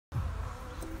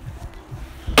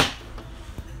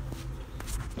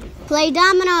Play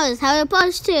dominoes. How you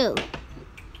supposed to?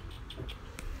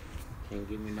 Can't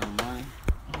give me no money.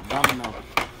 Domino.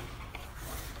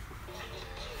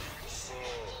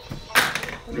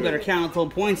 You better count up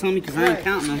those points on me because I ain't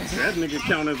counting them. That nigga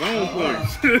count his own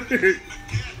points.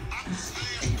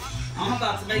 I'm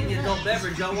about to make you a adult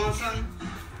beverage. Y'all want something?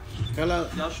 Hello?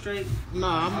 Y'all straight? No,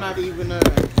 I'm not even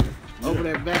over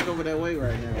that way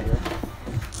right now, bro.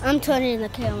 I'm turning the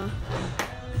camera.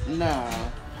 Nah.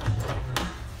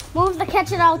 Move the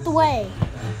catch it out the way.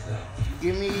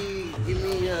 Give me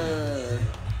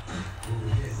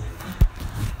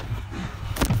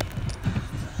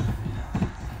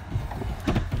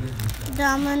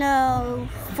Domino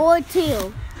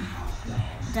 4-2.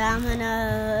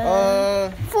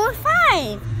 Domino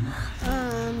 4-5.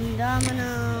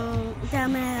 Domino.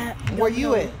 Where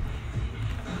you at?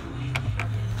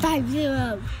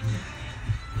 5-0.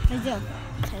 5-0.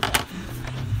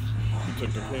 You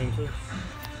took the pen too?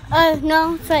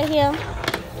 No, it's right here.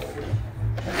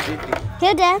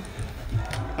 Here, Dad.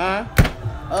 Huh?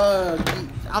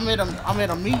 I'm at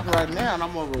a meeting right now, and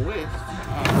I'm over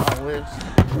west. West.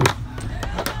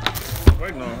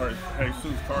 Waiting on her.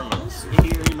 Jesus Carlos.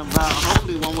 Here in about,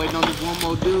 hopefully, one waiting on this one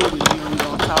more dude, and then we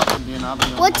gonna talk, and then I'll be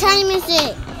on. What time is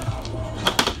it?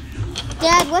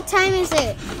 Dad, what time is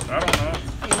it? I don't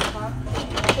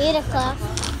know. 8 o'clock.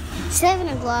 7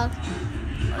 o'clock.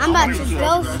 I'm about to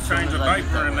go. Change the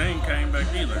diaper and they ain't came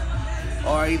back either.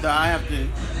 Or either I have to.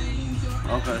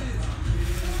 Okay.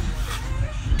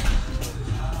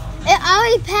 It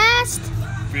already passed?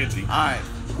 50. Alright.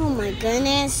 Oh my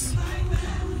goodness.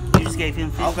 You just gave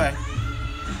him 50. Okay.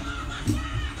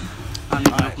 I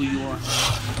don't know who you are.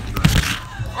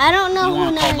 I don't know You who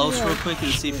want to call none Los of real you. quick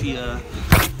and see if he No,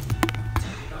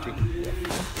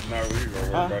 we ain't gonna worry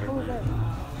about it.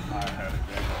 I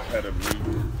had a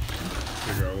meeting.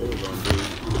 Figure out what we're gonna do.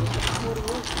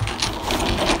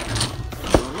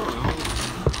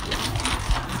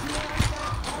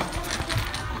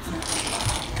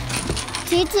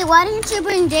 Titi, why didn't you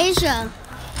bring Deja?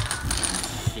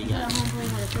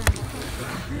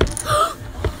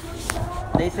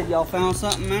 They said y'all found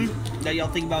something, man, that y'all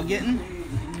think about getting?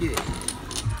 Yeah.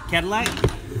 Cadillac?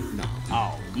 No.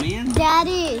 Oh, man.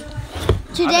 Daddy,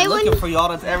 I've today been when looking for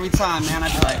y'all every time, man.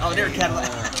 I'd be like, oh, they're a Cadillac.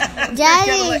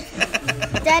 Daddy,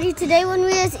 Daddy, today when we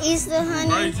was Easter, honey.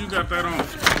 Why you got that on?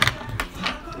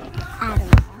 I don't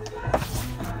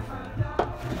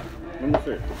know. Let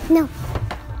me see. No,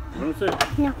 Let me see.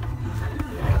 no.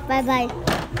 Bye bye.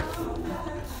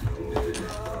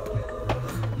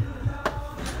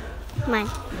 Mine.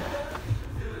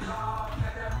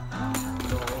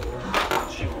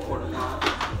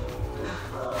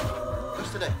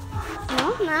 What's today? No,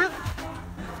 not.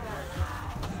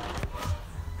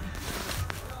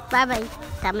 Bye bye.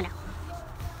 Domino.